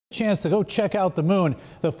Chance to go check out the moon.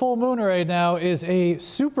 The full moon right now is a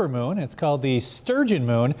super moon. It's called the Sturgeon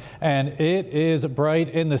moon, and it is bright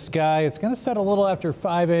in the sky. It's going to set a little after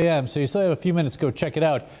 5 a.m., so you still have a few minutes to go check it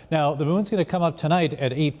out. Now, the moon's going to come up tonight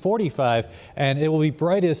at 8:45, and it will be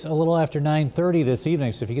brightest a little after 9:30 this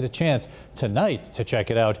evening. So if you get a chance tonight to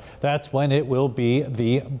check it out, that's when it will be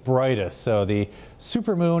the brightest. So the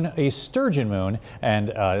super moon, a Sturgeon moon, and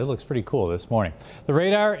it looks pretty cool this morning. The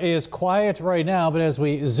radar is quiet right now, but as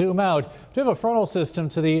we zoom out, we have a frontal system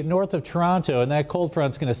to the north of Toronto, and that cold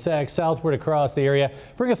front's going to sag southward across the area,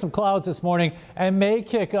 bring us some clouds this morning, and may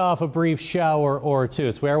kick off a brief shower or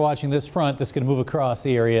two. So we are watching this front that's going to move across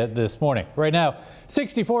the area this morning. Right now,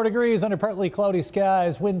 64 degrees under partly cloudy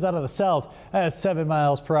skies, winds out of the south at 7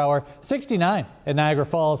 miles per hour. 69 at Niagara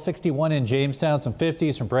Falls, 61 in Jamestown, some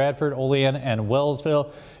 50s from Bradford, Olean, and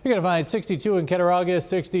Wellsville. You're going to find 62 in Cattaraugus,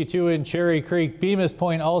 62 in Cherry Creek, Bemis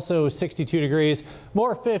Point, also 62 degrees.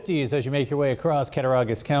 More 50s as you make your way across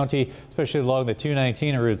Cattaraugus County, especially along the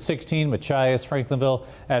 219 and Route 16, Machias, Franklinville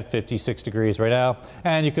at 56 degrees right now.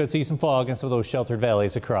 And you could see some fog in some of those sheltered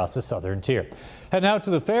valleys across the southern tier. Heading out to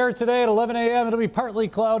the fair today at 11 a.m. It'll be partly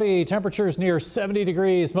cloudy, temperatures near 70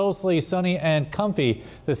 degrees, mostly sunny and comfy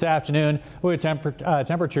this afternoon with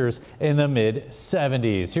temperatures in the mid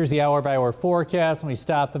 70s. Here's the hour-by-hour forecast. Let me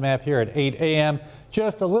stop the map here at 8 a.m.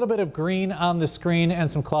 Just a little bit of green on the screen and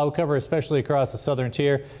some cloud cover, especially across the southern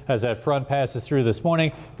tier as that front passes through this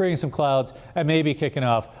morning, bringing some clouds and maybe kicking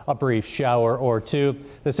off a brief shower or two.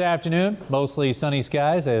 This afternoon, mostly sunny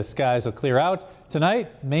skies as skies will clear out.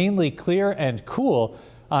 Tonight, mainly clear and cool.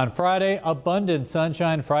 On Friday, abundant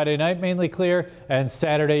sunshine. Friday night, mainly clear. And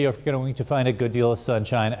Saturday, you're going to find a good deal of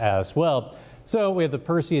sunshine as well. So we have the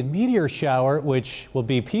Perseid meteor shower, which will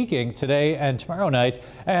be peaking today and tomorrow night.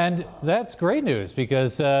 And that's great news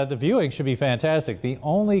because the viewing should be fantastic. The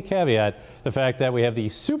only caveat, the fact that we have the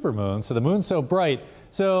supermoon. So the moon's so bright.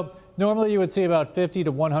 So normally you would see about 50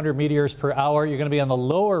 to 100 meteors per hour. You're going to be on the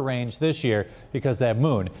lower range this year because that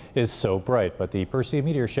moon is so bright. But the Perseid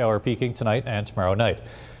meteor shower peaking tonight and tomorrow night.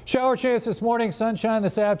 Shower chance this morning, sunshine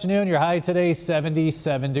this afternoon. Your high today,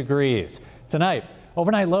 77 degrees. Tonight,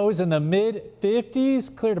 overnight lows in the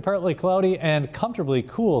mid-50s, clear to partly cloudy and comfortably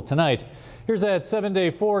cool tonight. Here's that 7-day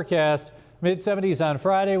forecast. Mid-70s on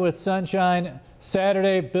Friday with sunshine.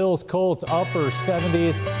 Saturday, Bills Colts upper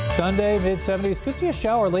 70s. Sunday, mid-70s. Could see a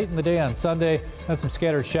shower late in the day on Sunday and some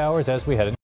scattered showers as we head into